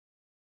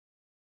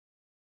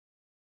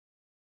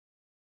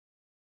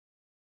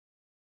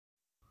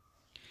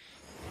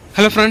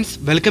Hello friends,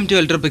 welcome to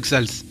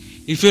Ultrapixels.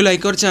 If you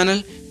like our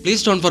channel,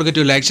 please don't forget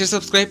to like, share,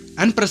 subscribe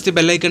and press the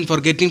bell icon for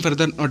getting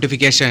further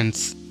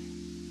notifications.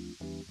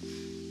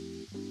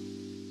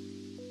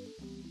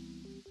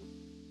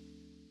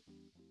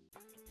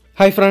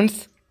 Hi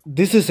friends,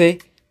 this is a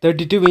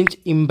 32-inch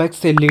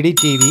Impex LED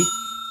TV.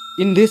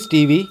 In this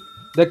TV,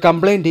 the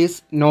complaint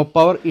is no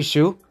power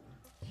issue.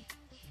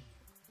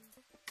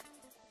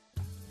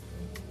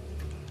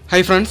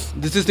 Hi friends,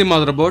 this is the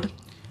motherboard.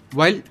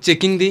 While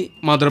checking the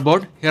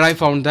motherboard, here I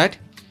found that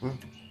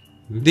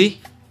the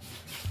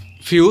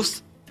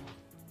fuse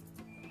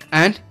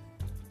and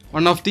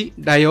one of the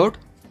diode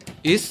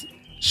is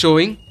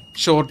showing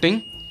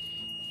shorting.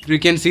 You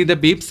can see the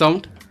beep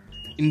sound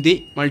in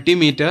the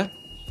multimeter.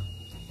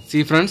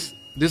 See friends,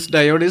 this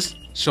diode is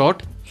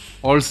short.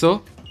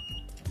 Also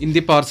in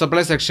the power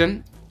supply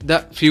section, the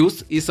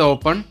fuse is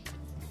open.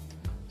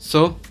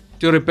 So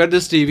to repair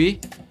this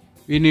TV,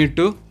 we need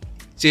to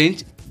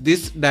change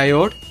this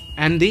diode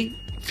and the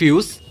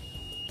fuse.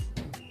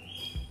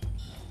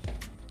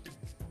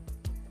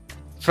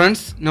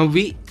 Friends, now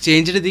we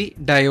changed the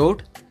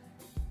diode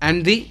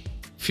and the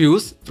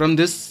fuse from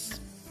this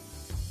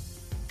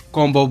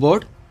combo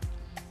board.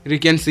 You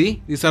can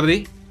see these are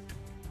the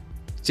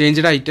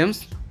changed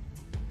items.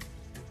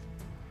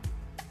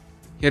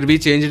 Here we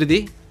changed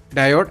the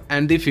diode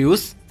and the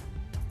fuse.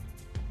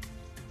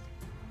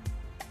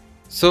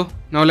 So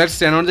now let's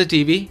turn on the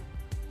TV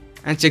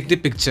and check the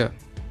picture.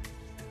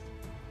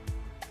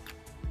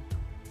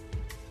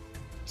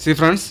 See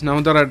friends,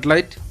 now the red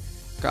light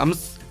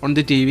comes on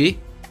the TV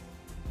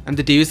and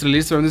the TV is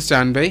released from the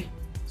standby.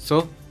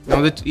 So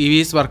now the TV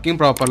is working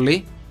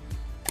properly.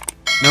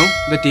 Now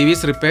the TV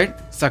is repaired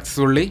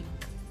successfully.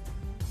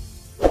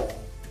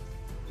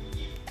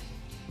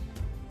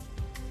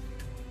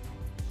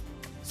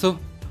 So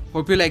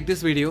hope you like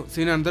this video.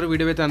 See you in another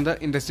video with another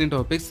interesting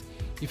topics.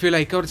 If you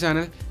like our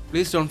channel,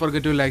 please don't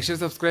forget to like, share,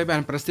 subscribe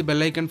and press the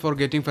bell icon for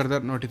getting further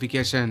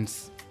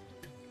notifications.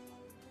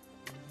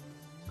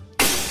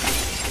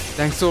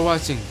 Thanks for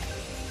watching.